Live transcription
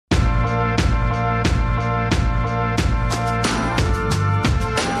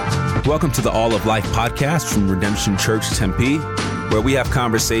Welcome to the All of Life podcast from Redemption Church Tempe, where we have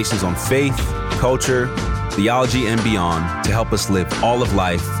conversations on faith, culture, theology, and beyond to help us live all of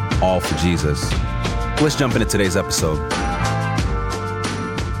life, all for Jesus. Let's jump into today's episode.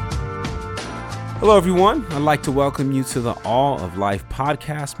 Hello, everyone. I'd like to welcome you to the All of Life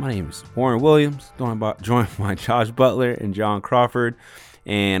podcast. My name is Warren Williams, joined by Josh Butler and John Crawford.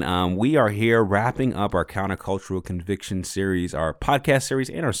 And we are here wrapping up our Countercultural Conviction series, our podcast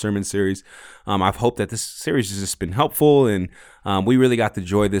series and our sermon series. I've hoped that this series has just been helpful, and we really got the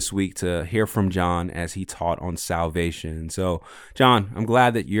joy this week to hear from John as he taught on salvation. So, John, I'm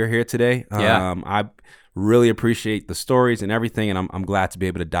glad that you're here today. I really appreciate the stories and everything, and I'm glad to be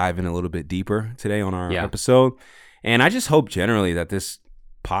able to dive in a little bit deeper today on our episode. And I just hope generally that this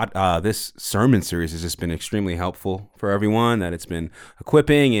sermon series has just been extremely helpful for everyone, that it's been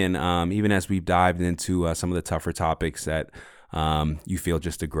equipping, and even as we've dived into some of the tougher topics, that you feel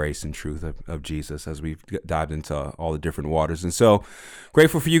just the grace and truth of Jesus as we've dived into all the different waters. And so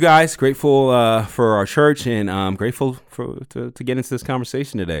grateful for you guys, grateful for our church, and grateful to get into this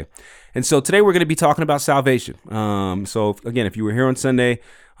conversation today. And so today we're going to be talking about salvation. So again, if you were here on Sunday,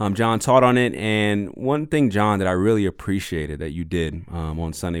 John taught on it, and one thing, John, that I really appreciated that you did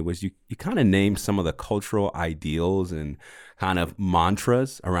on Sunday was you kind of named some of the cultural ideals and kind of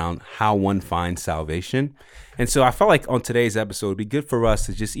mantras around how one finds salvation. And so I felt like on today's episode, it'd be good for us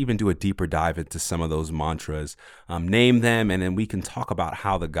to just even do a deeper dive into some of those mantras, name them, and then we can talk about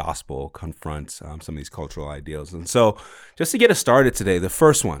how the gospel confronts some of these cultural ideals. And so just to get us started today, the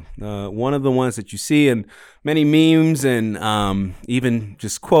first one of the ones that you see in many memes and even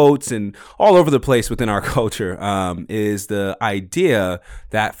just quotes and all over the place within our culture is the idea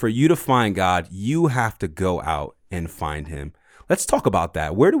that for you to find God, you have to go out and find him. Let's talk about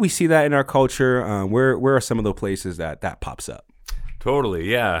that. Where do we see that in our culture? Where are some of the places that pops up? Totally,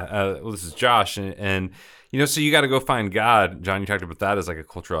 yeah. Well, this is Josh, and so you got to go find God. John, you talked about that as like a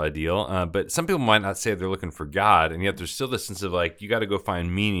cultural ideal, but some people might not say they're looking for God, and yet there's still this sense of like, you got to go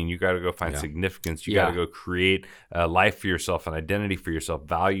find meaning, you got to go find significance, you got to go create a life for yourself, an identity for yourself,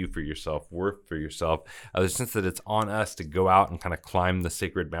 value for yourself, worth for yourself. There's a sense that it's on us to go out and kind of climb the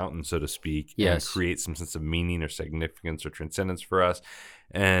sacred mountain, so to speak, and create some sense of meaning or significance or transcendence for us.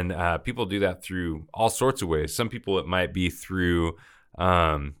 And people do that through all sorts of ways. Some people, it might be through,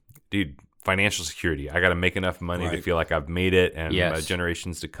 financial security. I got to make enough money to feel like I've made it, and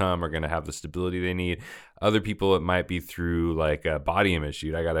generations to come are going to have the stability they need. Other people, it might be through like a body image.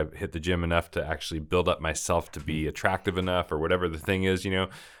 Dude, I got to hit the gym enough to actually build up myself to be attractive enough, or whatever the thing is,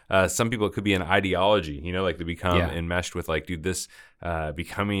 Some people, it could be an ideology, like they become enmeshed with like, dude, this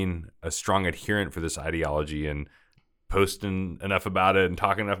becoming a strong adherent for this ideology and posting enough about it and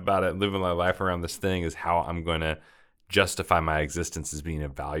talking enough about it and living my life around this thing is how I'm going to justify my existence as being a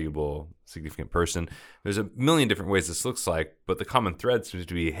valuable, significant person. There's a million different ways this looks like, but the common thread seems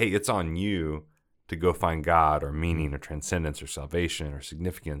to be, hey, it's on you to go find God or meaning or transcendence or salvation or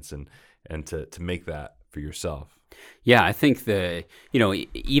significance and to make that for yourself. Yeah, I think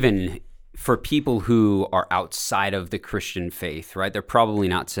even for people who are outside of the Christian faith, right, they're probably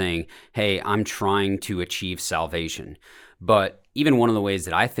not saying, hey, I'm trying to achieve salvation. But even one of the ways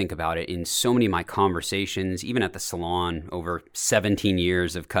that I think about it in so many of my conversations, even at the salon over 17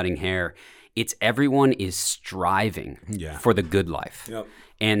 years of cutting hair, it's everyone is striving for the good life. Yep.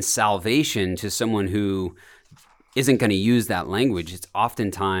 And salvation, to someone who isn't going to use that language, it's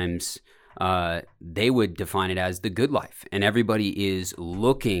oftentimes they would define it as the good life. And everybody is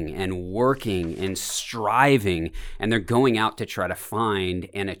looking and working and striving, and they're going out to try to find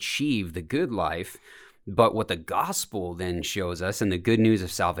and achieve the good life. But what the gospel then shows us, and the good news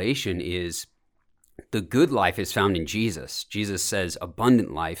of salvation, is the good life is found in Jesus. Jesus says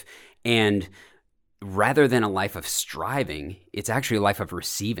abundant life. And rather than a life of striving, it's actually a life of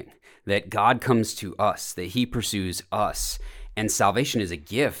receiving, that God comes to us, that he pursues us. And salvation is a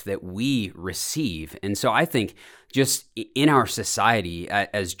gift that we receive. And so I think just in our society,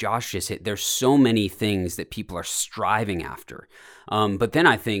 as Josh just hit, there's so many things that people are striving after. But then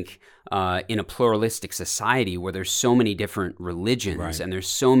I think in a pluralistic society where there's so many different religions and there's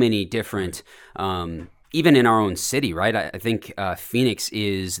so many different, even in our own city, right? I think Phoenix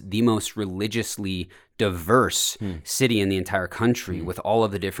is the most religiously diverse city in the entire country with all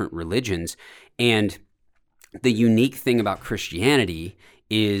of the different religions. And the unique thing about Christianity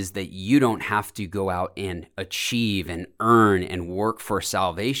is that you don't have to go out and achieve and earn and work for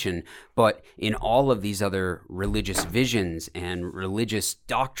salvation. But in all of these other religious visions and religious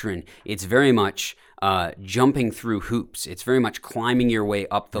doctrine, it's very much jumping through hoops. It's very much climbing your way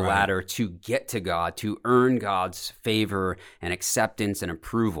up the ladder to get to God, to earn God's favor and acceptance and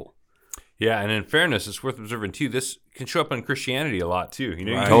approval. Yeah, and in fairness, it's worth observing too. This can show up in Christianity a lot too. You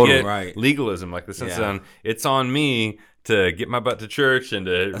know, right. you Totally, get legalism, like the sense on it's on me to get my butt to church and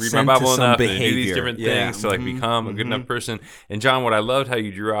to read my Bible enough and do these different things to like become a good enough person. And John, what I loved how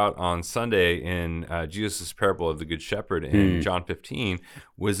you drew out on Sunday in Jesus' parable of the Good Shepherd in John 15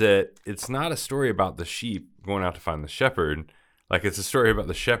 was that it's not a story about the sheep going out to find the shepherd. Like it's a story about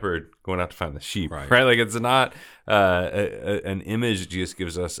the shepherd going out to find the sheep, right? Like it's not an image Jesus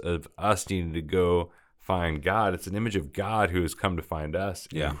gives us of us needing to go find God. It's an image of God who has come to find us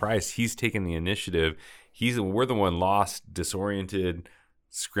in Christ. He's taken the initiative. We're the one lost, disoriented,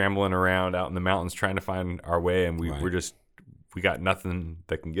 scrambling around out in the mountains trying to find our way, and we got nothing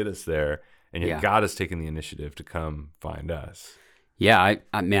that can get us there. And yet God has taken the initiative to come find us. Yeah,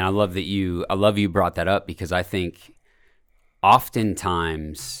 I love that you brought that up, because I think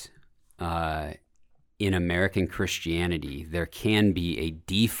oftentimes in American Christianity, there can be a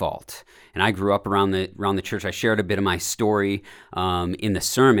default. And I grew up around the church. I shared a bit of my story in the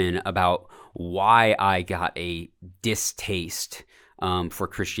sermon about why I got a distaste for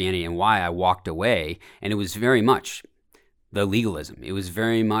Christianity and why I walked away. And it was very much the legalism. It was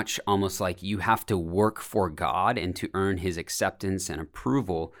very much almost like you have to work for God and to earn his acceptance and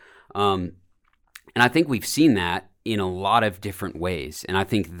approval. And I think we've seen that in a lot of different ways. And I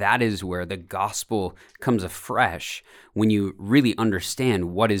think that is where the gospel comes afresh, when you really understand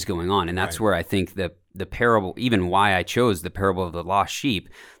what is going on. And that's where I think the parable, even why I chose the parable of the lost sheep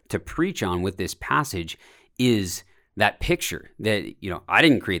to preach on with this passage, is that picture that, I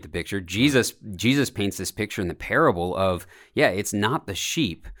didn't create the picture. Jesus paints this picture in the parable of, it's not the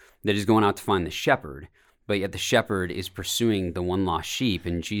sheep that is going out to find the shepherd, but yet the shepherd is pursuing the one lost sheep.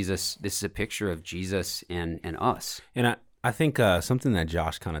 And Jesus, this is a picture of Jesus and us. And I think something that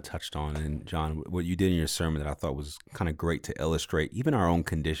Josh kind of touched on, and John, what you did in your sermon that I thought was kind of great to illustrate even our own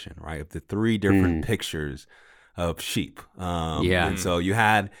condition, right? Of the three different pictures of sheep. And so you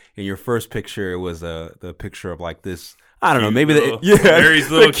had, in your first picture, it was the picture of like this, I don't know, maybe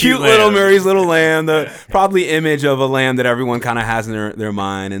Mary's little cute little Mary's little lamb, the probably image of a lamb that everyone kind of has in their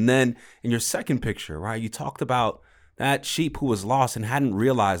mind. And then in your second picture, right, you talked about that sheep who was lost and hadn't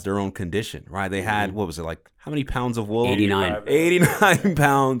realized their own condition, right? They had, what was it, like how many pounds of wool? 89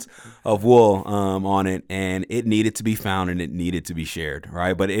 pounds of wool on it, and it needed to be found and it needed to be shared,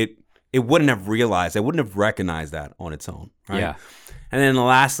 right? But it wouldn't have realized, it wouldn't have recognized that on its own, right? Yeah. And then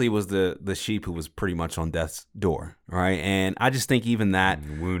lastly was the sheep who was pretty much on death's door, right? And I just think even that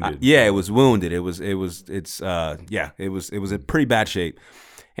wounded. It was wounded. It was in pretty bad shape.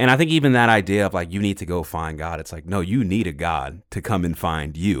 And I think even that idea of like, you need to go find God, it's like, no, you need a God to come and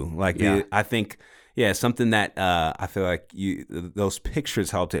find you. Like, I think, something that I feel like those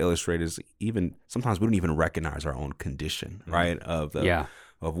pictures help to illustrate is even sometimes we don't even recognize our own condition, right? Of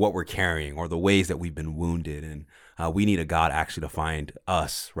what we're carrying or the ways that we've been wounded. And we need a God actually to find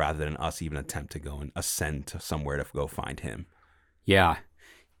us rather than us even attempt to go and ascend to somewhere to go find him. Yeah.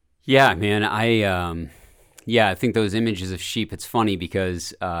 Yeah, man. I think those images of sheep, it's funny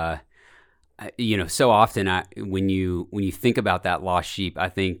because, so often when you think about that lost sheep, I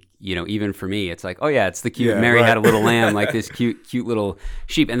think, even for me, it's like, it's the cute, Mary had a little lamb, like this cute little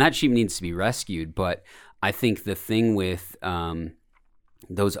sheep. And that sheep needs to be rescued. But I think the thing with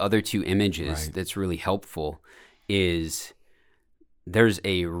those other two images that's really helpful is there's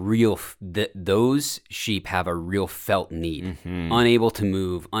a real those sheep have a real felt need, unable to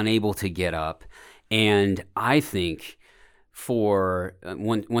move, unable to get up. And I think for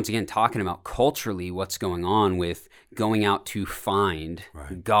once again talking about culturally what's going on with going out to find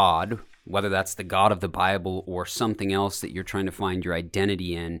God, whether that's the God of the Bible or something else that you're trying to find your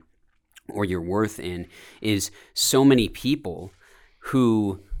identity in or your worth in, is so many people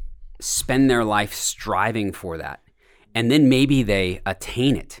who spend their life striving for that. And then maybe they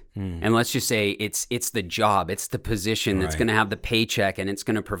attain it. And let's just say it's the job, it's the position that's going to have the paycheck, and it's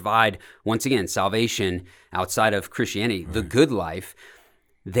going to provide, once again, salvation outside of Christianity, the good life.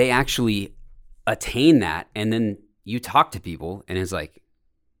 They actually attain that. And then you talk to people and it's like,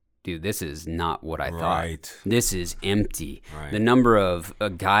 dude, this is not what I thought. This is empty. The number of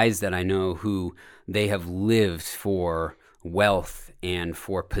guys that I know who they have lived for wealth and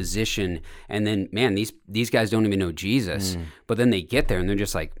for position, and then, man, these guys don't even know Jesus, but then they get there and they're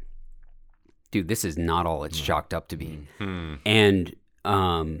just like, dude, this is not all it's chalked up to be. And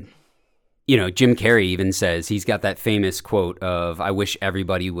Jim Carrey even says, he's got that famous quote of, I wish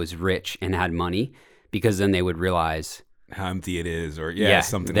everybody was rich and had money, because then they would realize how empty it is, or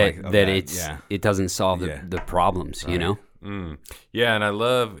something that, like that. It doesn't solve the problems, Yeah, and I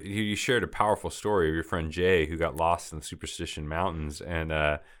love you shared a powerful story of your friend Jay who got lost in the Superstition Mountains,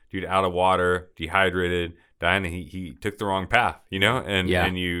 and dude out of water, dehydrated, dying, and he took the wrong path,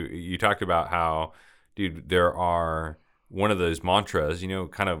 and you talked about how, dude, there are one of those mantras,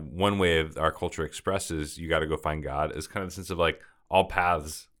 kind of one way of our culture expresses you got to go find God is kind of the sense of like all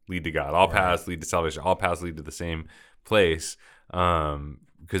paths lead to God, all paths lead to salvation, all paths lead to the same place,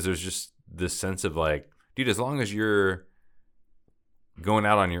 because there's just this sense of like, dude, as long as you're going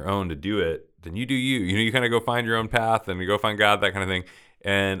out on your own to do it, then you do you kind of go find your own path and you go find God, that kind of thing.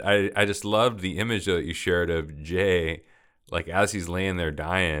 And I just loved the image that you shared of Jay, like as he's laying there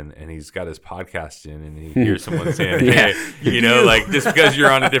dying and he's got his podcast in and he hears someone saying, hey, like just because you're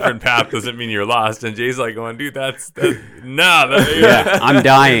on a different path doesn't mean you're lost. And Jay's like going, dude, I'm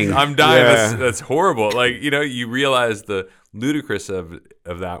dying. I'm dying. Yeah. That's horrible. Like, you realize the ludicrous of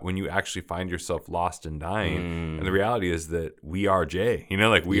that when you actually find yourself lost and dying. And the reality is that we are Jay,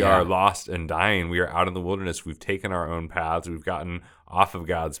 we are lost and dying. We are out in the wilderness. We've taken our own paths. We've gotten off of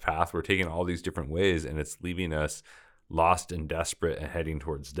God's path. We're taking all these different ways and it's leaving us lost and desperate and heading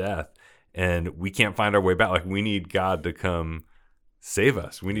towards death. And we can't find our way back. Like, we need God to come save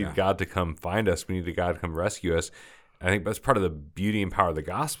us. We need God to come find us. We need God to come rescue us. I think that's part of the beauty and power of the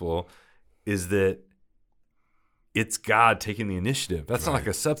gospel is that it's God taking the initiative. That's not like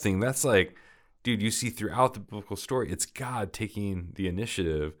a sub thing. That's like, dude, you see throughout the biblical story, it's God taking the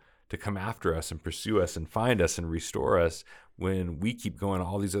initiative to come after us and pursue us and find us and restore us when we keep going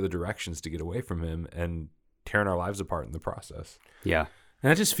all these other directions to get away from him and tearing our lives apart in the process. Yeah. And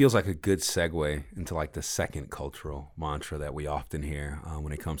that just feels like a good segue into like the second cultural mantra that we often hear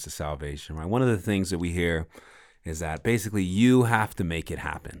when it comes to salvation, right? One of the things that we hear is that basically you have to make it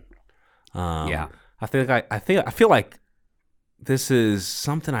happen. I feel like this is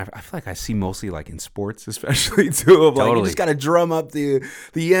something I feel like I see mostly like in sports, especially too. Of like you just got to drum up the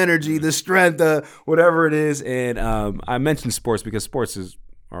energy, the strength, whatever it is. And I mentioned sports because sports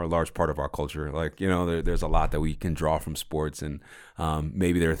are a large part of our culture. Like, there's a lot that we can draw from sports, and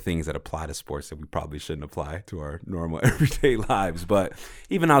maybe there are things that apply to sports that we probably shouldn't apply to our normal everyday lives. But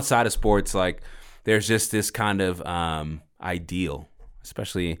even outside of sports, like there's just this kind of ideal,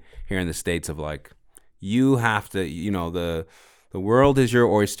 especially here in the States, of like, you have to, the world is your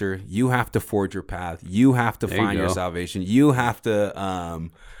oyster. You have to forge your path. You have to find your salvation. You have to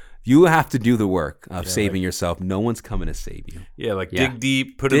do the work of saving yourself. No one's coming to save you. Yeah, like dig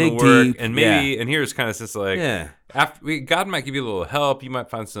deep, put in the work, and maybe. And here's kind of just like, after God might give you a little help. You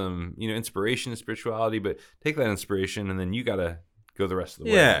might find some, inspiration in spirituality, but take that inspiration and then you got to go the rest of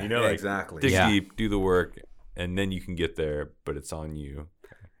the way. Yeah, exactly. Dig deep, do the work, and then you can get there. But it's on you.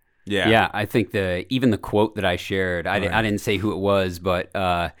 Yeah. I think even the quote that I shared, I didn't say who it was, but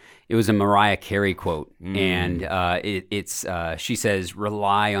it was a Mariah Carey quote, and it's she says,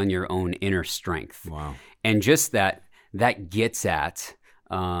 "Rely on your own inner strength." Wow! And just that gets at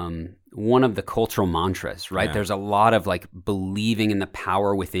one of the cultural mantras, right? Yeah. There's a lot of like believing in the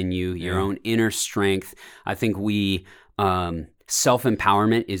power within you, your own inner strength. I think we.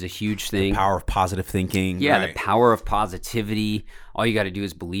 Self-empowerment is a huge thing. The power of positive thinking. Yeah, the power of positivity. All you got to do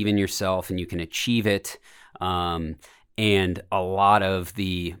is believe in yourself and you can achieve it. And a lot of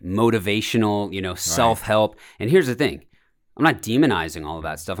the motivational, self-help. And here's the thing. I'm not demonizing all of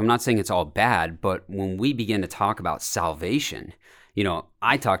that stuff. I'm not saying it's all bad. But when we begin to talk about salvation,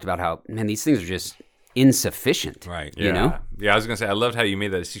 I talked about how, man, these things are just insufficient. Right. Yeah, I was going to say, I loved how you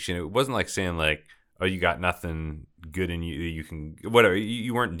made that distinction. It wasn't like saying like, oh, you got nothing good in you, you can, whatever.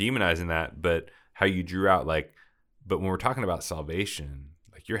 You weren't demonizing that, but how you drew out like, but when we're talking about salvation,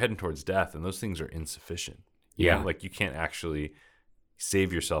 like you're heading towards death and those things are insufficient. Like you can't actually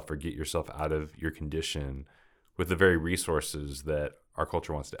save yourself or get yourself out of your condition with the very resources that our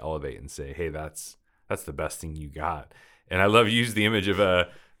culture wants to elevate and say, hey, that's the best thing you got. And I love use the image of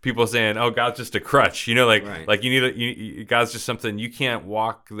people saying, "Oh, God's just a crutch," like you need God's just something you can't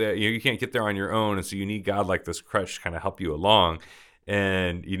walk there, you can't get there on your own, and so you need God like this crutch to kind of help you along.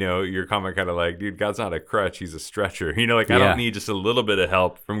 And your comment kind of like, dude, God's not a crutch; He's a stretcher. I don't need just a little bit of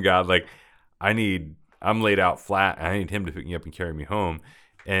help from God. Like I'm laid out flat. I need Him to pick me up and carry me home.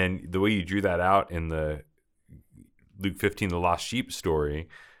 And the way you drew that out in the Luke 15, the lost sheep story,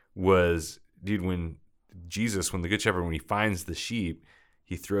 was, dude, when the Good Shepherd, when he finds the sheep,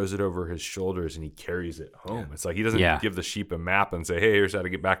 he throws it over his shoulders and he carries it home. It's like he doesn't give the sheep a map and say, hey, here's how to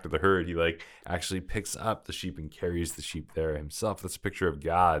get back to the herd. He like actually picks up the sheep and carries the sheep there himself. That's a picture of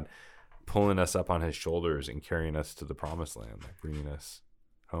God pulling us up on his shoulders and carrying us to the promised land, like bringing us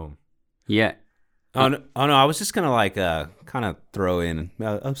home. Yeah. Oh no! I was just gonna like kind of throw in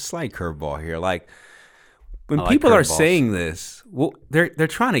a slight curveball here. Like when people are saying this, well, they're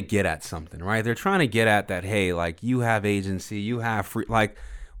trying to get at something, right? They're trying to get at that. Hey, like you have agency, you have free. Like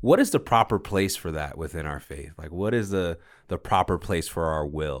what is the proper place for that within our faith? Like, what is the proper place for our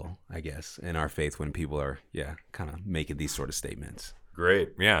will, I guess, in our faith when people are, kind of making these sort of statements? Great.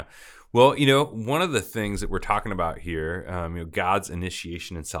 Yeah. Well, one of the things that we're talking about here, God's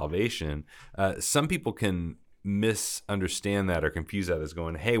initiation and salvation, some people can misunderstand that or confuse that as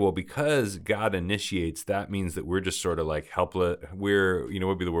going, hey, well, because God initiates, that means that we're just sort of like helpless. We're, what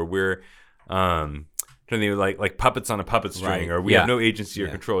would be the word? We're, like puppets on a puppet string, or we have no agency or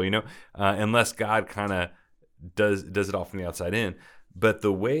control, unless God kind of does it all from the outside in. But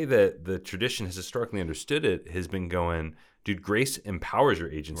the way that the tradition has historically understood it has been going, dude, grace empowers your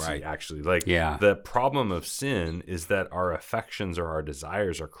agency, actually. Like, the problem of sin is that our affections or our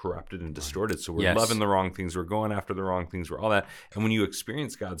desires are corrupted and distorted. So we're loving the wrong things. We're going after the wrong things. We're all that. And when you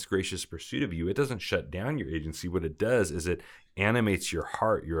experience God's gracious pursuit of you, it doesn't shut down your agency. What it does is it animates your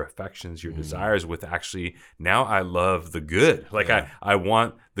heart, your affections, your desires with actually, now I love the good. Like, I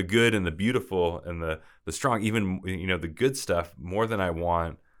want the good and the beautiful and the strong, even, the good stuff more than I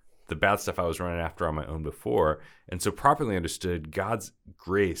want the bad stuff I was running after on my own before. And so properly understood, God's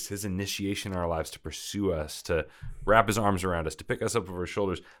grace, his initiation in our lives to pursue us, to wrap his arms around us, to pick us up over his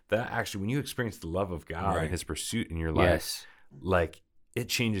shoulders, that actually, when you experience the love of God and his pursuit in your life, like, it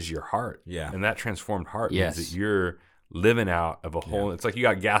changes your heart. Yeah. And that transformed heart means that you're living out of a whole, it's like you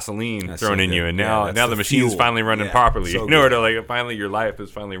got gasoline thrown in you, and now the machine's finally running properly. So finally your life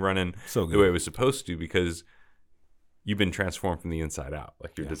is finally running the way it was supposed to, because you've been transformed from the inside out.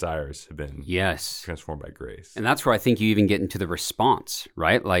 Like, your desires have been transformed by grace. And that's where I think you even get into the response,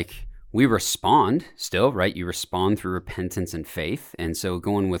 right? Like, we respond still, right? You respond through repentance and faith. And so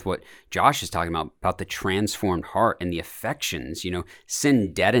going with what Josh is talking about the transformed heart and the affections,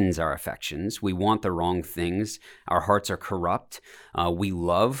 sin deadens our affections. We want the wrong things. Our hearts are corrupt. We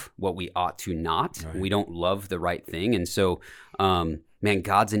love what we ought to not. Right. We don't love the right thing. And so,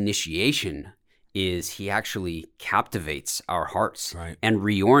 God's initiation is he actually captivates our hearts and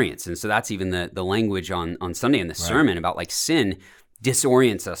reorients. And so that's even the language on Sunday in the sermon about, like, sin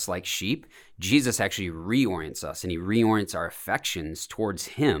disorients us like sheep. Jesus actually reorients us, and he reorients our affections towards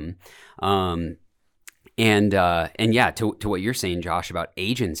him. To what you're saying, Josh, about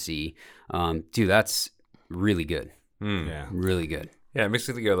agency, dude, that's really good. Really good. Yeah, it makes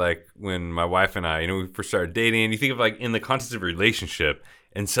me think of, like, when my wife and I, we first started dating, and you think of, like, in the context of a relationship,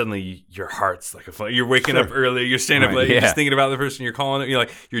 and suddenly your heart's like you're waking up early, you're staying up late, you're just thinking about the person you're calling,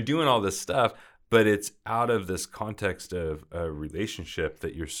 you're doing all this stuff, but it's out of this context of a relationship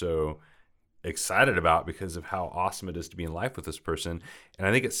that you're so excited about because of how awesome it is to be in life with this person. And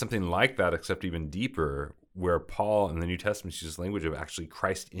I think it's something like that, except even deeper, where Paul in the New Testament uses language of actually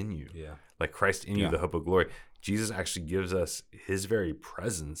Christ in you. Yeah. Like, Christ in you, the hope of glory. Jesus actually gives us his very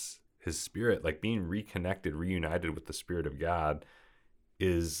presence, his spirit, like being reconnected, reunited with the Spirit of God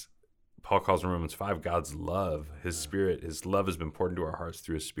is, Paul calls in Romans 5, God's love, his spirit, his love has been poured into our hearts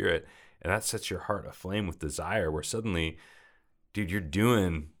through his spirit. And that sets your heart aflame with desire, where suddenly, dude, you're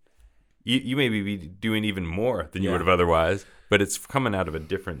doing, you may be doing even more than you would have otherwise, but it's coming out of a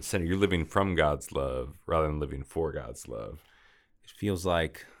different center. You're living from God's love rather than living for God's love. It feels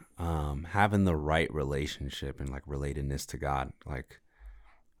like having the right relationship and, like, relatedness to God, like,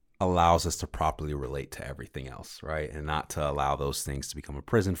 allows us to properly relate to everything else, right? And not to allow those things to become a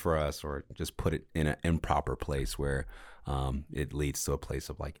prison for us, or just put it in an improper place where it leads to a place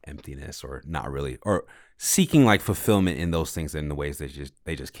of, like, emptiness, or not really, or seeking, like, fulfillment in those things in the ways that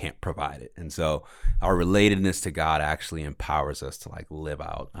they just can't provide it. And so our relatedness to God actually empowers us to, like, live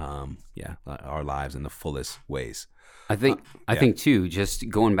out our lives in the fullest ways. I think too, just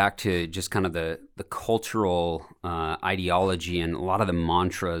going back to just kind of the cultural ideology and a lot of the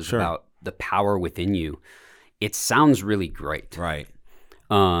mantras about the power within you, it sounds really great. Right.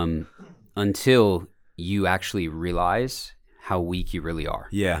 Until you actually realize how weak you really are.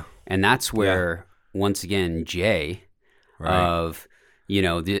 Yeah. And that's where, once again, Jay, of,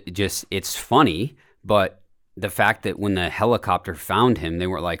 just, it's funny, but the fact that when the helicopter found him, they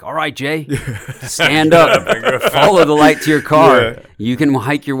were like, all right, Jay, stand up, follow the light to your car. You can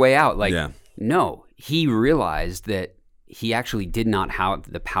hike your way out. Like, no, he realized that he actually did not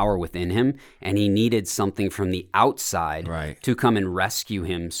have the power within him, and he needed something from the outside to come and rescue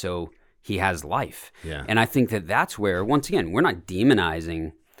him so he has life. Yeah. And I think that that's where, once again, we're not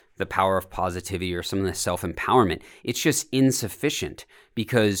demonizing the power of positivity or some of the self-empowerment. It's just insufficient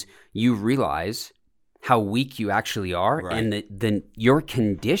because you realize how weak you actually are, and that your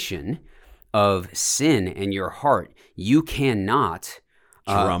condition of sin and your heart, you cannot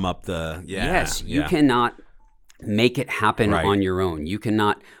drum up the you cannot make it happen on your own. You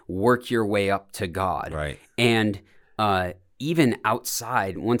cannot work your way up to God. Right. And even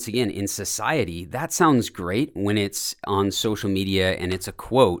outside, once again, in society, that sounds great when it's on social media and it's a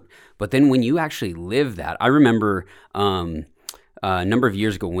quote. But then when you actually live that, I remember a number of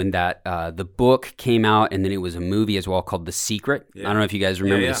years ago when that the book came out, and then it was a movie as well called The Secret. I don't know if you guys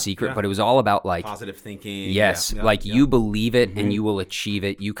remember The Secret, but it was all about like positive thinking. Yes, you believe it and you will achieve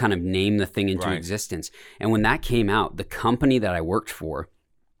it. You kind of name the thing into existence. And when that came out, the company that I worked for,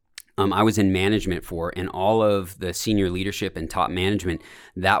 I was in management for, and all of the senior leadership and top management,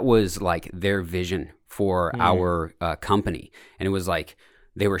 that was like their vision for our company. And it was like,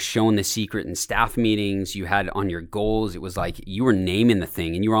 they were showing The Secret in staff meetings. You had on your goals, it was like you were naming the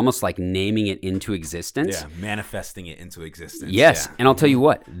thing and you were almost like naming it into existence. Yeah, manifesting it into existence. Yes. Yeah. And I'll tell you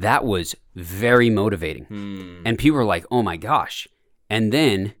what, that was very motivating. And people were like, oh my gosh. And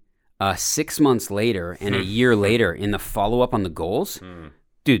then 6 months later and a year later in the follow-up on the goals,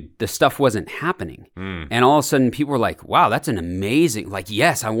 dude, the stuff wasn't happening. And all of a sudden people were like, wow, that's an amazing, like,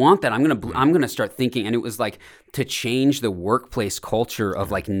 yes, I want that. I'm going to start thinking. And it was like to change the workplace culture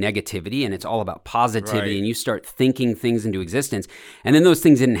of like negativity. And it's all about positivity. And you start thinking things into existence. And then those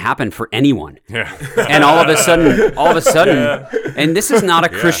things didn't happen for anyone. Yeah. And all of a sudden, and this is not a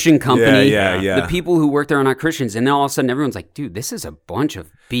Christian company. The people who work there are not Christians. And then all of a sudden everyone's like, dude, this is a bunch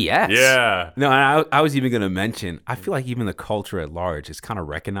of BS. Yeah. No, I was even going to mention, I feel like even the culture at large is kind of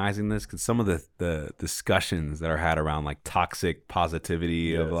recognizing this, because some of the discussions that are had around like toxic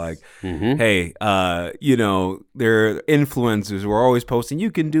positivity of like, hey, they're influencers who are always posting,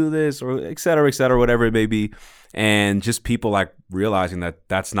 you can do this, or et cetera, whatever it may be. And just people like realizing that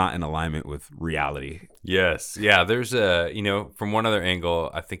that's not in alignment with reality. Yes. Yeah. There's from one other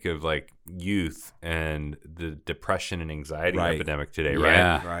angle, I think of like youth and the depression and anxiety epidemic today,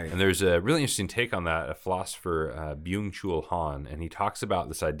 right? Right. And there's a really interesting take on that, a philosopher, Byung-Chul Han, and he talks about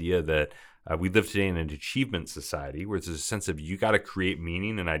this idea that we live today in an achievement society where there's a sense of you got to create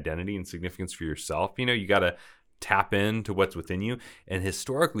meaning and identity and significance for yourself. You got to tap into what's within you. And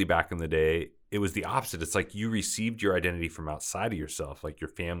historically, back in the day, it was the opposite. It's like you received your identity from outside of yourself, like your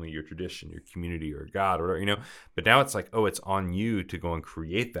family, your tradition, your community, or God, or whatever, But now it's like, oh, it's on you to go and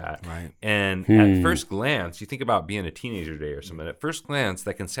create that. Right. And at first glance, you think about being a teenager today or something. At first glance,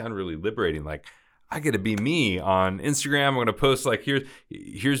 that can sound really liberating. Like, I get to be me on Instagram. I'm going to post like,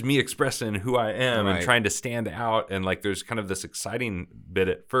 here's me expressing who I am and trying to stand out. And like, there's kind of this exciting bit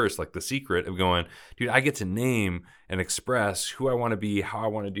at first, like The Secret of going, dude, I get to name and express who I want to be, how I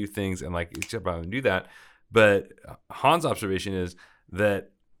want to do things, and like, except I do that. But Han's observation is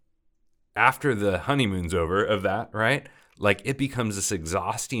that after the honeymoon's over of that, right? Like, it becomes this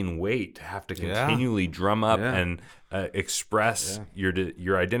exhausting weight to have to continually drum up and express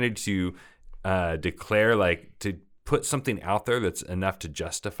your identity, to declare, like, to put something out there that's enough to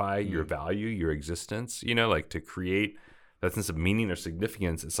justify your value, your existence, like to create that sense of meaning or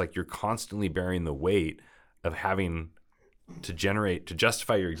significance. It's like you're constantly bearing the weight of having to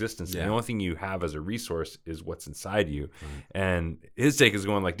justify your existence. And the only thing you have as a resource is what's inside you. And his take is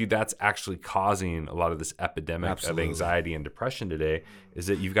going like, dude, that's actually causing a lot of this epidemic of anxiety and depression today, is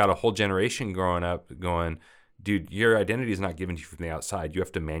that you've got a whole generation growing up going, dude, your identity is not given to you from the outside. You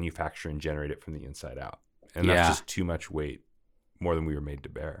have to manufacture and generate it from the inside out. And that's just too much weight, more than we were made to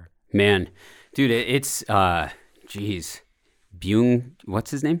bear. Man, dude, it's, what's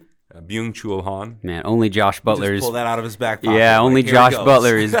his name? Byung-Chul Han. Man, only Josh Butler is... pull that out of his back pocket. Yeah, only Josh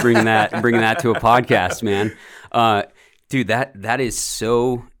Butler is bringing that to a podcast, man. Dude, that is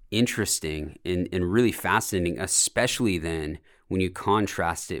so interesting and really fascinating, especially then when you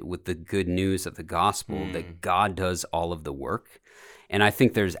contrast it with the good news of the gospel, that God does all of the work. And I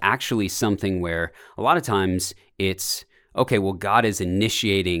think there's actually something where a lot of times it's, okay, well, God is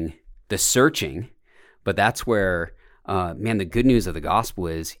initiating the searching, but that's where, the good news of the gospel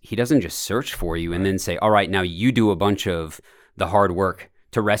is he doesn't just search for you and then say, all right, now you do a bunch of the hard work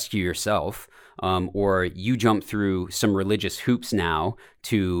to rescue yourself, or you jump through some religious hoops now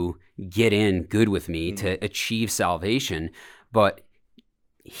to get in good with me, to achieve salvation. But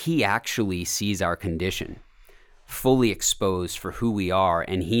he actually sees our condition, fully exposed for who we are.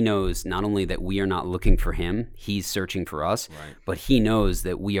 And he knows not only that we are not looking for him, he's searching for us, but he knows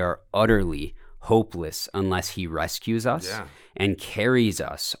that we are utterly hopeless unless he rescues us and carries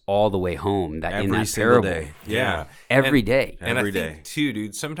us all the way home. That every in that parable, day. Every day. And I think too,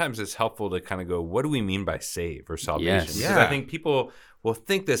 dude, sometimes it's helpful to kind of go, what do we mean by save or salvation? Because I think people will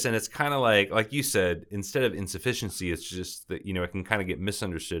think this, and it's kind of like you said, instead of insufficiency, it's just that, it can kind of get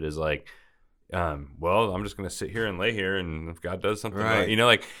misunderstood as like, well, I'm just going to sit here and lay here, and if God does something,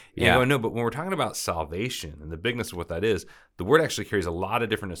 no. But when we're talking about salvation and the bigness of what that is, the word actually carries a lot of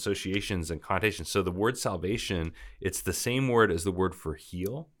different associations and connotations. So the word salvation, it's the same word as the word for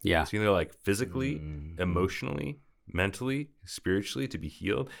heal. Yeah. It's either like physically, emotionally, mentally, spiritually, to be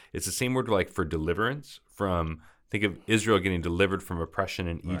healed. It's the same word like for deliverance from. Think of Israel getting delivered from oppression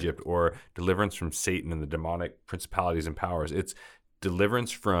in Egypt, or deliverance from Satan and the demonic principalities and powers. It's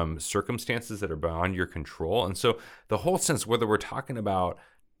deliverance from circumstances that are beyond your control. And so the whole sense, whether we're talking about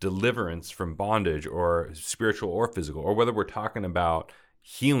deliverance from bondage or spiritual or physical, or whether we're talking about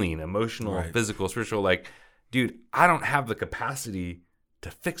healing, emotional, physical, spiritual, like, dude, I don't have the capacity to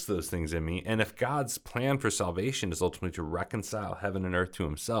fix those things in me. And if God's plan for salvation is ultimately to reconcile heaven and earth to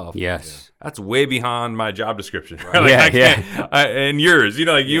himself, that's way beyond my job description. Right? And yours,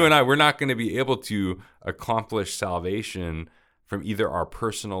 you and I, we're not going to be able to accomplish salvation from either our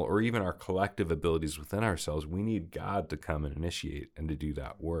personal or even our collective abilities within ourselves. We need God to come and initiate and to do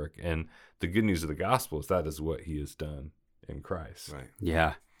that work. And the good news of the gospel is that is what he has done in Christ. Right.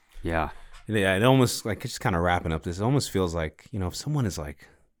 Yeah. Yeah. Yeah. It almost like, just kind of wrapping up this, it almost feels like, if someone is like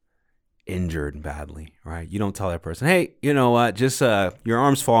injured badly, right? You don't tell that person, hey, you know what, just your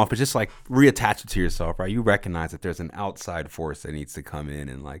arms fall off, but just like reattach it to yourself, right? You recognize that there's an outside force that needs to come in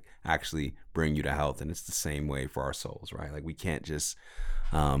and like actually bring you to health. And it's the same way for our souls, right? Like we can't just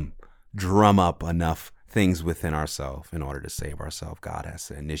drum up enough things within ourselves in order to save ourselves. God has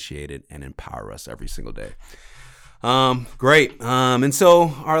to initiate it and empower us every single day. Great. And so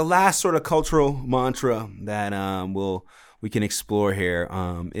our last sort of cultural mantra that we can explore here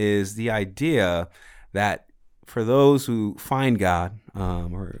is the idea that for those who find God,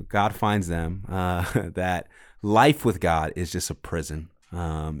 or God finds them, that life with God is just a prison.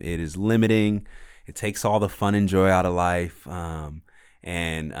 It is limiting. It takes all the fun and joy out of life.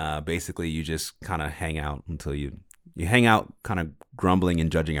 And basically you just kind of hang out until you hang out kind of grumbling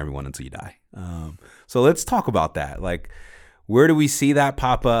and judging everyone until you die. So let's talk about that. Like, where do we see that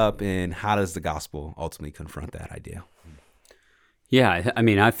pop up, and how does the gospel ultimately confront that idea? Yeah, I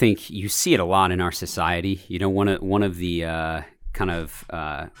mean, I think you see it a lot in our society. One of the kind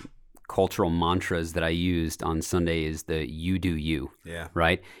of cultural mantras that I used on Sunday is the "you do you." Yeah.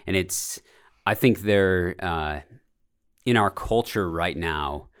 Right, and I think they're in our culture right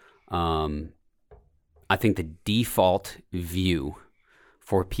now. I think the default view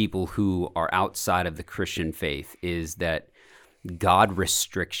for people who are outside of the Christian faith is that God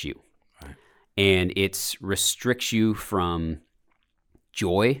restricts you. Right. And it restricts you from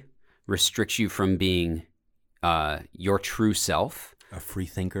joy, restricts you from being your true self. A free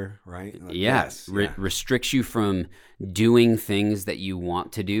thinker, right? Like, yes. Restricts you from doing things that you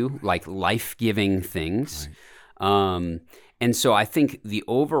want to do, like life-giving things. Right. And so I think the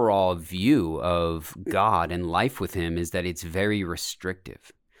overall view of God and life with him is that it's very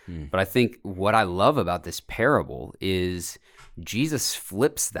restrictive. But I think what I love about this parable is Jesus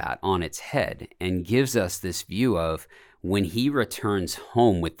flips that on its head and gives us this view of when he returns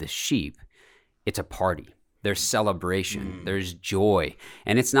home with the sheep, it's a party. There's celebration, there's joy.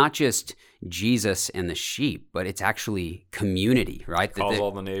 And it's not just Jesus and the sheep, but it's actually community, right? He calls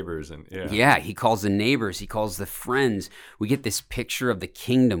all the neighbors. He calls the neighbors, he calls the friends. We get this picture of the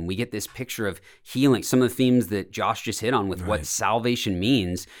kingdom. We get this picture of healing. Some of the themes that Josh just hit on with what salvation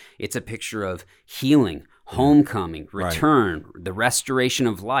means, it's a picture of healing, homecoming, return, the restoration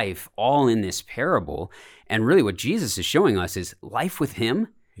of life, all in this parable. And really what Jesus is showing us is life with him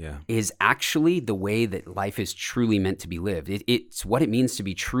is actually the way that life is truly meant to be lived. It's what it means to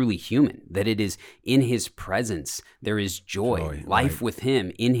be truly human, that it is in his presence. There is joy. Life with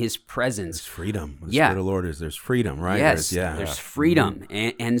him in his presence. There's freedom. The Spirit of the Lord there's freedom, right? Yes, there's freedom.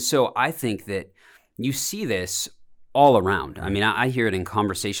 And so I think that you see this all around. I mean, I hear it in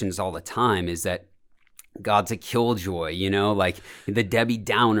conversations all the time, is that God's a killjoy, like the Debbie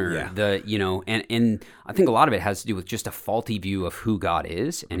Downer, and I think a lot of it has to do with just a faulty view of who God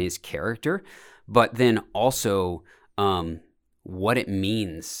is and his character, but then also what it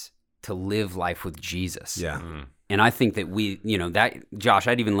means to live life with Jesus. Yeah. And I think that that, Josh,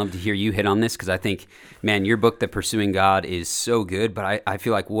 I'd even love to hear you hit on this, because I think, man, your book, The Pursuing God, is so good, but I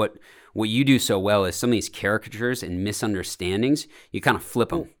feel like what you do so well is some of these caricatures and misunderstandings, you kind of flip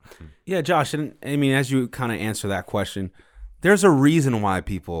them. Yeah, Josh, and I mean, as you kind of answer that question, there's a reason why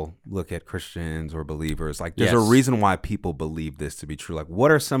people look at Christians or believers. Like, there's a reason why people believe this to be true. Like,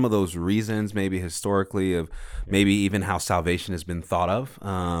 what are some of those reasons, maybe historically, of maybe even how salvation has been thought of?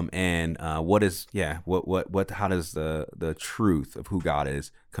 And what is, how does the truth of who God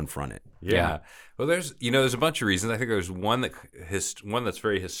is confront it? Yeah. Well, there's a bunch of reasons. I think there's one that's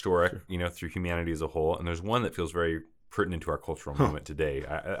very historic, through humanity as a whole, and there's one that feels very pertinent to our cultural moment today.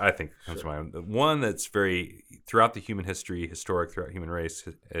 I think comes to mind. One that's very throughout the human history, historic throughout human race,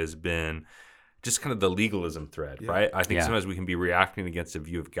 has been just kind of the legalism thread, right? I think sometimes we can be reacting against a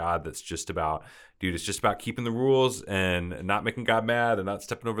view of God that's just about, it's just about keeping the rules and not making God mad and not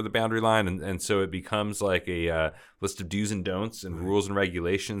stepping over the boundary line. And so it becomes like a list of do's and don'ts and rules and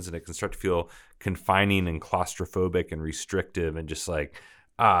regulations, and it can start to feel confining and claustrophobic and restrictive, and just like,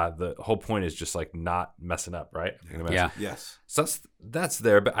 the whole point is just like not messing up, right? Yes. So that's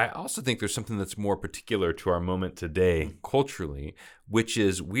there. But I also think there's something that's more particular to our moment today culturally, which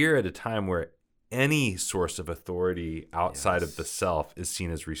is we're at a time where any source of authority outside of the self is seen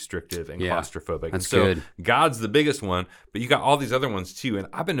as restrictive and claustrophobic. That's so good. God's the biggest one, but you got all these other ones too. And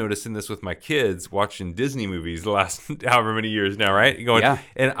I've been noticing this with my kids watching Disney movies the last however many years now, right?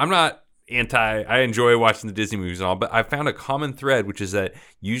 And I'm not I enjoy watching the Disney movies and all, but I found a common thread, which is that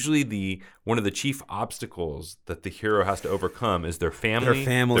usually one of the chief obstacles that the hero has to overcome is their family,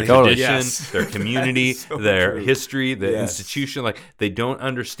 their tradition, their community, their history, the institution. Like, they don't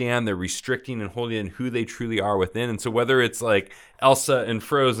understand, they're restricting and holding in who they truly are within. And so whether it's like Elsa in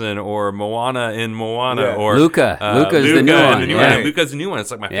Frozen or Moana in Moana or Luca's the new one. Luca's the new one.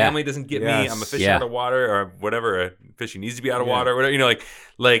 It's like, my family doesn't get me. I'm a fish out of water, or whatever. A fish needs to be out of water, whatever.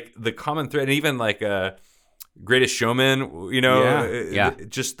 Like the common thread, and even like Greatest Showman,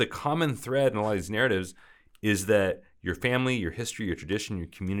 just the common thread in a lot of these narratives is that your family, your history, your tradition, your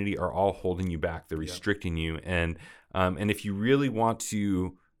community are all holding you back. They're restricting you. And if you really want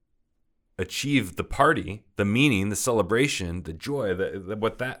to achieve the party, the meaning, the celebration, the joy,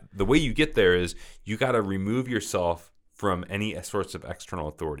 the way you get there is you got to remove yourself from any sorts of external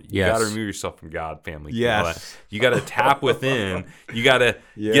authority. You got to remove yourself from God, family. You got to tap within. You got to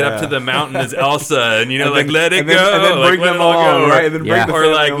get up to the mountain as Elsa and, let it go. And then bring them along, right? And then bring the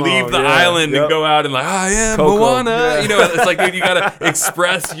or like leave the island and go out and like, I am Moana. It's like, dude, you got to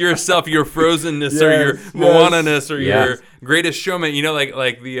express yourself, your frozenness or your Moana-ness or your Greatest Showman,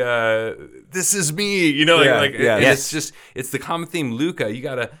 like the, this is me, it's the common theme. Luca, you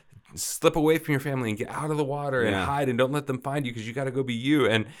got to slip away from your family and get out of the water and hide, and don't let them find you, because you got to go be you.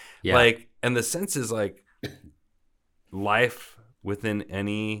 And and the sense is like life within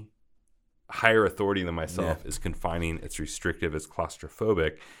any higher authority than myself is confining, it's restrictive, it's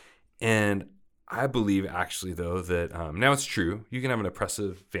claustrophobic. And I believe actually though that now it's true, you can have an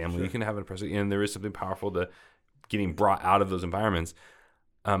oppressive family, you can have an oppressive, and there is something powerful to getting brought out of those environments.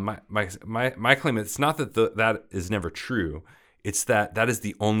 My claim, it's not that that is never true. It's that is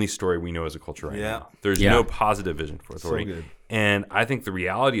the only story we know as a culture right now. There's no positive vision for authority. So good. And I think the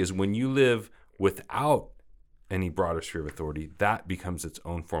reality is when you live without any broader sphere of authority, that becomes its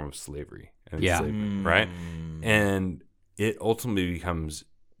own form of slavery and enslavement, right? And it ultimately becomes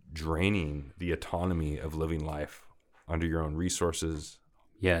draining the autonomy of living life under your own resources,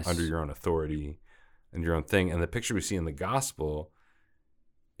 under your own authority, and your own thing. And the picture we see in the gospel,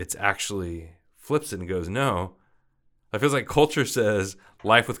 it's actually flips it and goes, no. It feels like culture says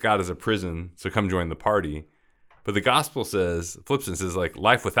life with God is a prison, so come join the party. But the gospel flips and says like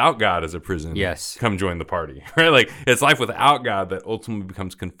life without God is a prison. Come join the party, right? Like it's life without God that ultimately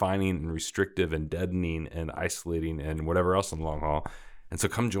becomes confining and restrictive and deadening and isolating and whatever else in the long haul. And so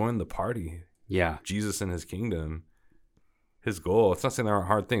come join the party. Jesus and his kingdom, his goal. It's not saying there aren't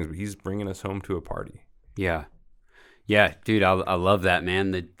hard things, but he's bringing us home to a party. Yeah, dude, I love that,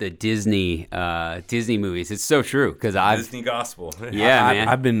 man. The Disney movies. It's so true because Disney gospel. Man.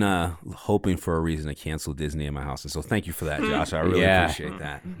 I've been hoping for a reason to cancel Disney in my house, and so thank you for that, Josh. I really appreciate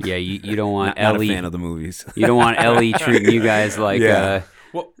that. Yeah, you don't want not Ellie. Not a fan of the movies. You don't want Ellie treating you guys like.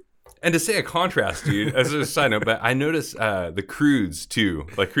 Well, and to say a contrast, dude, as a side note, but I noticed the Croods too,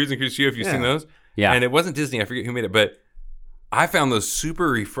 like Croods and Croods 2. Have you seen those? Yeah. And it wasn't Disney. I forget who made it, but I found those super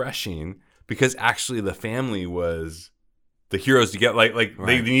refreshing because actually the family was the heroes to get right.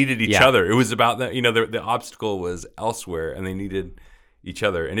 They needed each other. It was about that, the obstacle was elsewhere and they needed each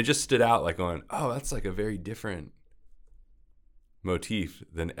other. And it just stood out like going, oh, that's like a very different motif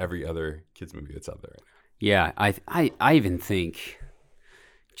than every other kids movie that's out there. Yeah. I even think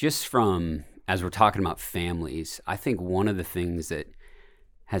just from, as we're talking about families, I think one of the things that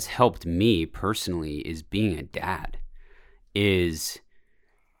has helped me personally is being a dad is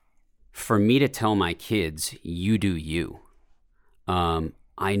for me to tell my kids, you do you.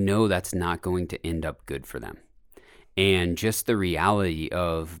 I know that's not going to end up good for them. And just the reality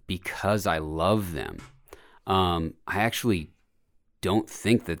of, because I love them, I actually don't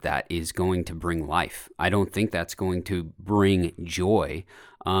think that is going to bring life. I don't think that's going to bring joy,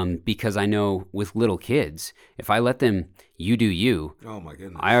 because I know with little kids, if I let them, you do you. Oh my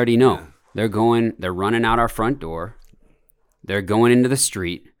goodness! I already know they're running out our front door, they're going into the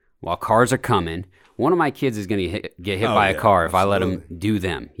street while cars are coming. One of my kids is going to get hit by a car if I let them do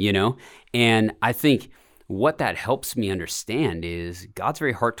them, And I think what that helps me understand is God's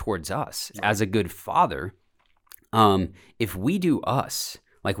very heart towards us as a good father. If we do us,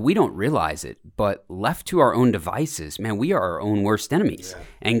 like, we don't realize it, but left to our own devices, man, we are our own worst enemies. Yeah.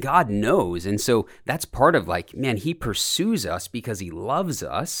 And God knows. And so that's part of, like, man, he pursues us because he loves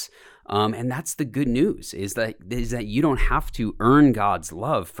us. And that's the good news, is that you don't have to earn God's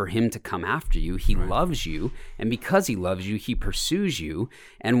love for him to come after you. He loves you. And because he loves you, he pursues you.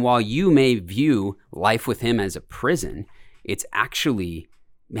 And while you may view life with him as a prison, it's actually,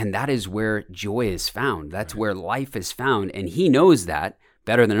 man, that is where joy is found. That's where life is found. And he knows that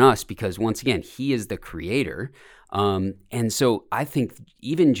better than us, because once again, he is the creator. And so I think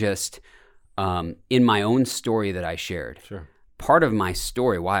even just in my own story that I shared, part of my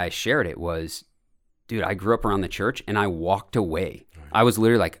story, why I shared it was, dude, I grew up around the church and I walked away. Right. I was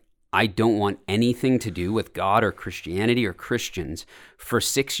literally like, I don't want anything to do with God or Christianity or Christians for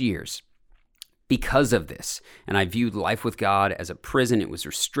 6 years because of this. And I viewed life with God as a prison. It was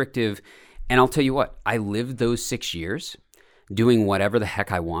restrictive. And I'll tell you what, I lived those 6 years doing whatever the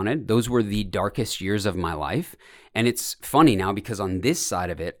heck I wanted. Those were the darkest years of my life. And it's funny now, because on this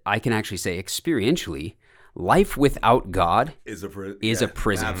side of it, I can actually say experientially, life without God is a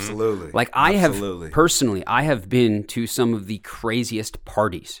prison. Absolutely. Like, I have been to some of the craziest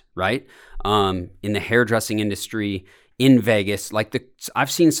parties, right? In the hairdressing industry, in Vegas, I've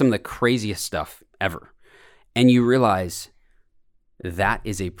seen some of the craziest stuff ever. And you realize that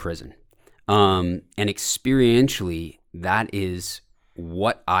is a prison. And experientially, that is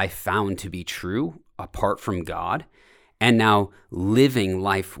what I found to be true apart from God. And now living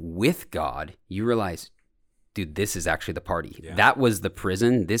life with God, you realize, dude, this is actually the party. Yeah. That was the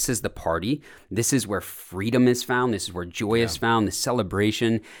prison. This is the party. This is where freedom is found. This is where joy is found, the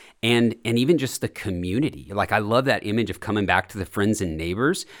celebration, and even just the community. Like, I love that image of coming back to the friends and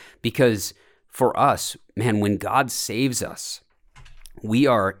neighbors, because for us, man, when God saves us, we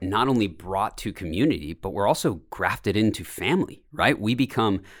are not only brought to community, but we're also grafted into family, right? We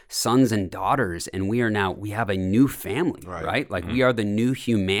become sons and daughters, and we have a new family, right? Like, we are the new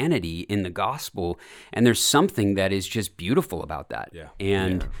humanity in the gospel, and there's something that is just beautiful about that. Yeah.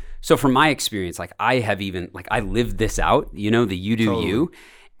 And so from my experience, like, I lived this out, the you do you.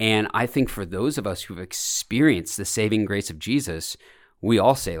 And I think for those of us who've experienced the saving grace of Jesus, we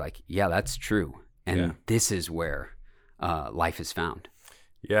all say, like, yeah, that's true. And this is where life is found.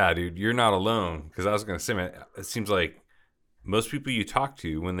 Yeah, dude, you're not alone. Because I was going to say, man, it seems like most people you talk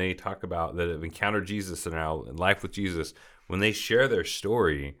to, when they talk about that have encountered Jesus and now in life with Jesus, when they share their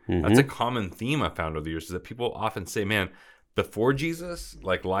story, that's a common theme I found over the years, is that people often say, man, before Jesus,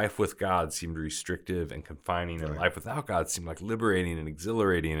 like, life with God seemed restrictive and confining, and life without God seemed like liberating and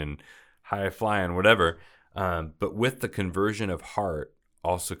exhilarating and high flying, whatever. But with the conversion of heart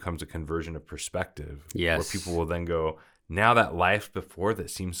also comes a conversion of perspective. Yes. Where people will then go, now that life before that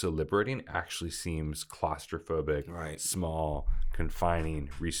seems so liberating actually seems claustrophobic, small, confining,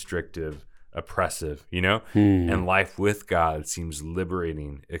 restrictive, oppressive, And life with God seems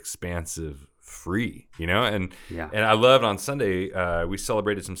liberating, expansive, free, And I loved on Sunday, we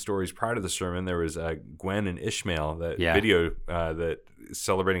celebrated some stories prior to the sermon. There was Gwen and Ishmael, that video that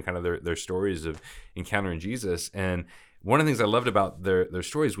celebrating kind of their stories of encountering Jesus. And one of the things I loved about their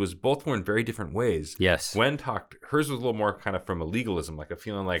stories was both were in very different ways. Yes. Gwen hers was a little more kind of from a legalism, like a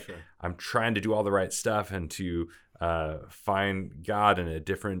feeling like I'm trying to do all the right stuff and to find God in a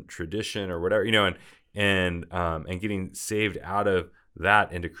different tradition or whatever, and getting saved out of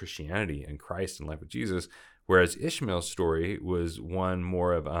that into Christianity and Christ and life with Jesus. Whereas Ishmael's story was one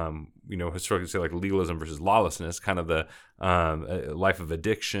more of, historically say, like, legalism versus lawlessness, kind of the life of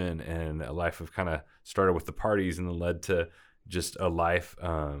addiction, and a life of kind of started with the parties and then led to just a life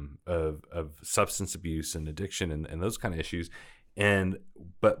of substance abuse and addiction and those kind of issues.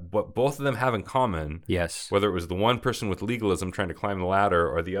 But what both of them have in common, whether it was the one person with legalism trying to climb the ladder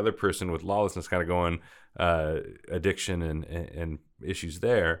or the other person with lawlessness kind of going addiction and issues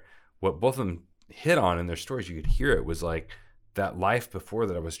there, what both of them hit on in their stories, you could hear it, was like, that life before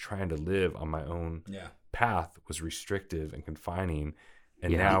that I was trying to live on my own path was restrictive and confining,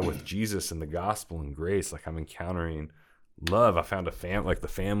 and now with Jesus and the gospel and grace, like, I'm encountering love. I found like the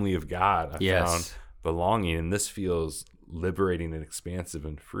family of God. I found belonging, and this feels liberating and expansive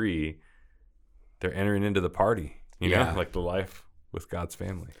and free. They're entering into the party, you know, like the life with God's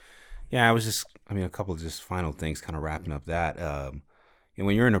family. Yeah, a couple of just final things kind of wrapping up that. And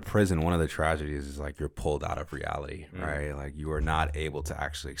when you're in a prison, one of the tragedies is like you're pulled out of reality, right? Like you are not able to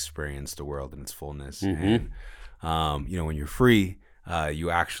actually experience the world in its fullness. And, when you're free, you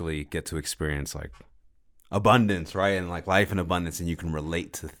actually get to experience like abundance, right? And like life in abundance, and you can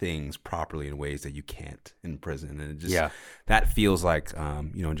relate to things properly in ways that you can't in prison. And it just, that feels like,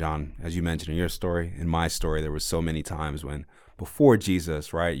 John, as you mentioned in your story, in my story, there was so many times when before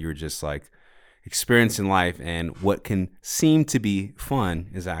Jesus, right, you're just like experiencing life, and what can seem to be fun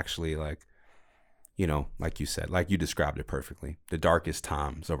is actually like, like you said, like you described it perfectly, the darkest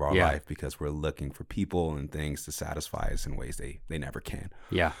times of our life, because we're looking for people and things to satisfy us in ways they never can.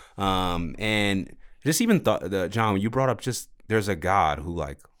 Yeah. And just even thought, John, when you brought up just there's a God who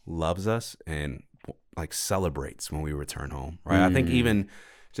like loves us and like celebrates when we return home, right? I think even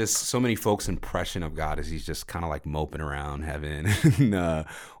just so many folks' impression of God is he's just kind of like moping around heaven and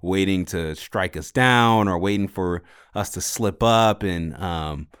waiting to strike us down or waiting for us to slip up. And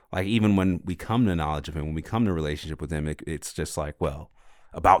like even when we come to knowledge of him, when we come to relationship with him, it's just like, well,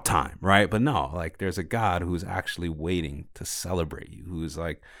 about time, right? But no, like there's a God who's actually waiting to celebrate you, who's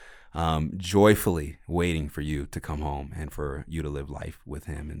like joyfully waiting for you to come home and for you to live life with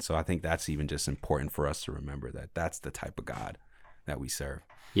him. And so I think that's even just important for us to remember that that's the type of God that we serve.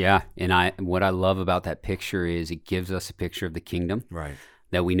 Yeah, and what I love about that picture is it gives us a picture of the kingdom, right,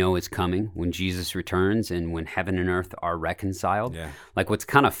 that we know is coming when Jesus returns and when heaven and earth are reconciled. Yeah. Like what's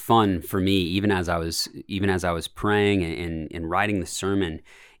kind of fun for me, even as I was praying and writing the sermon,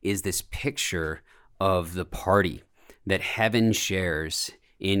 is this picture of the party that heaven shares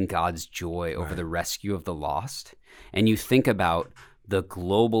in God's joy over the rescue of the lost. And you think about the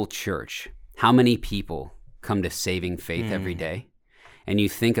global church, how many people come to saving faith every day? And you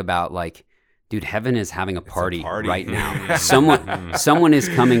think about like, dude, heaven is having a party right now. Someone is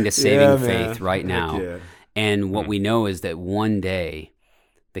coming to saving faith right now. Yeah. And what we know is that one day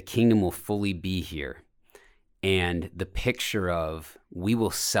the kingdom will fully be here. And the picture of we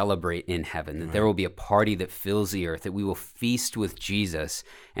will celebrate in heaven, that there will be a party that fills the earth, that we will feast with Jesus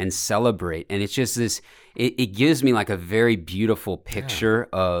and celebrate. And it's just this, it gives me like a very beautiful picture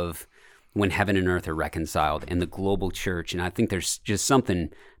of when heaven and earth are reconciled and the global church. And I think there's just something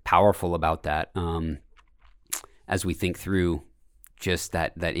powerful about that as we think through just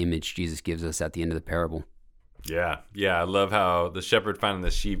that image Jesus gives us at the end of the parable. Yeah. I love how the shepherd finding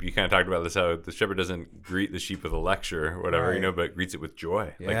the sheep, you kind of talked about this, how the shepherd doesn't greet the sheep with a lecture or whatever, but greets it with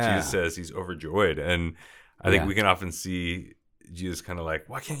joy. Yeah. Like Jesus says, he's overjoyed. And I think we can often see Jesus kind of like,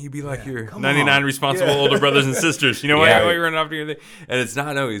 why can't you be like your 99 responsible older brothers and sisters? You know, why are you running after your thing? And it's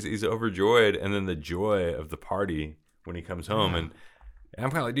not, no, he's overjoyed. And then the joy of the party when he comes home. And I'm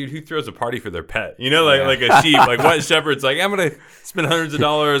kind of like, dude, who throws a party for their pet? You know, like a sheep. Like what shepherd's like, I'm going to spend hundreds of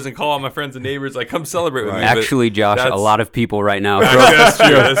dollars and call all my friends and neighbors, like, come celebrate with me. Actually, Josh, a lot of people right now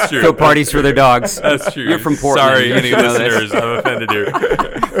that's true. throw parties for their dogs. That's true. You're from Portland. Sorry, any listeners, I'm offended here.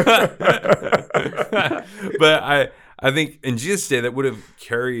 But I think in Jesus' day, that would have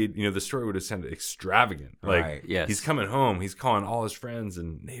carried, the story would have sounded extravagant. Like, he's coming home, he's calling all his friends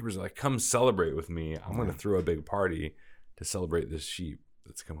and neighbors, like, come celebrate with me. I'm going to throw a big party to celebrate this sheep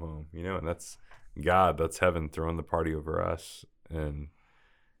that's come home, and that's God, that's heaven throwing the party over us. And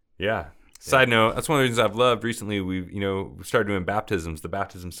side note, that's one of the reasons I've loved recently. We've started doing baptisms, the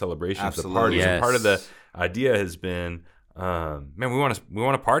baptism celebrations, the parties. And part of the idea has been, man, we want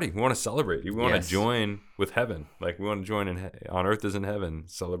to party, we want to celebrate, we want to join with heaven, like we want to join on earth as in heaven,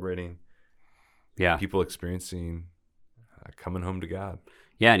 celebrating people experiencing coming home to God.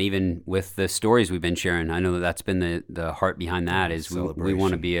 Yeah, and even with the stories we've been sharing, I know that's been the heart behind that is we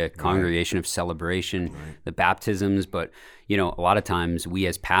want to be a congregation of celebration, the baptisms, but a lot of times we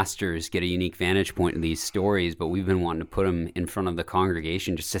as pastors get a unique vantage point in these stories, but we've been wanting to put them in front of the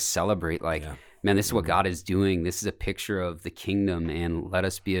congregation just to celebrate, man, this is what God is doing. This is a picture of the kingdom, and let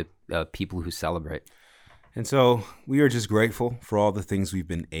us be a people who celebrate. And so we are just grateful for all the things we've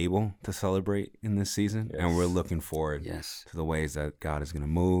been able to celebrate in this season. And we're looking forward to the ways that God is going to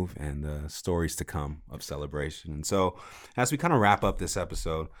move and the stories to come of celebration. And so as we kind of wrap up this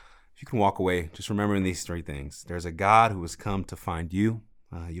episode, if you can walk away just remembering these three things. There's a God who has come to find you.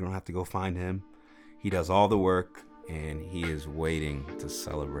 You don't have to go find him. He does all the work, and he is waiting to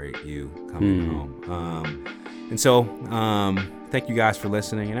celebrate you coming home. And so thank you guys for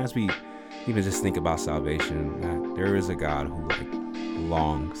listening. And as we even just think about salvation, that there is a God who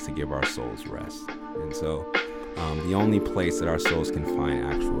longs to give our souls rest. And so the only place that our souls can find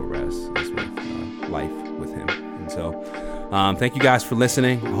actual rest is with life with him. And so thank you guys for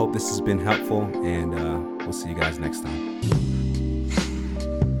listening. I hope this has been helpful, and we'll see you guys next time.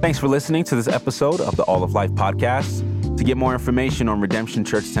 Thanks for listening to this episode of the All of Life podcast. To get more information on Redemption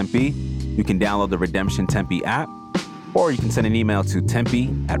Church Tempe, you can download the Redemption Tempe app, or you can send an email to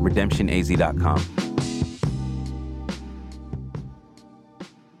tempe@redemptionaz.com.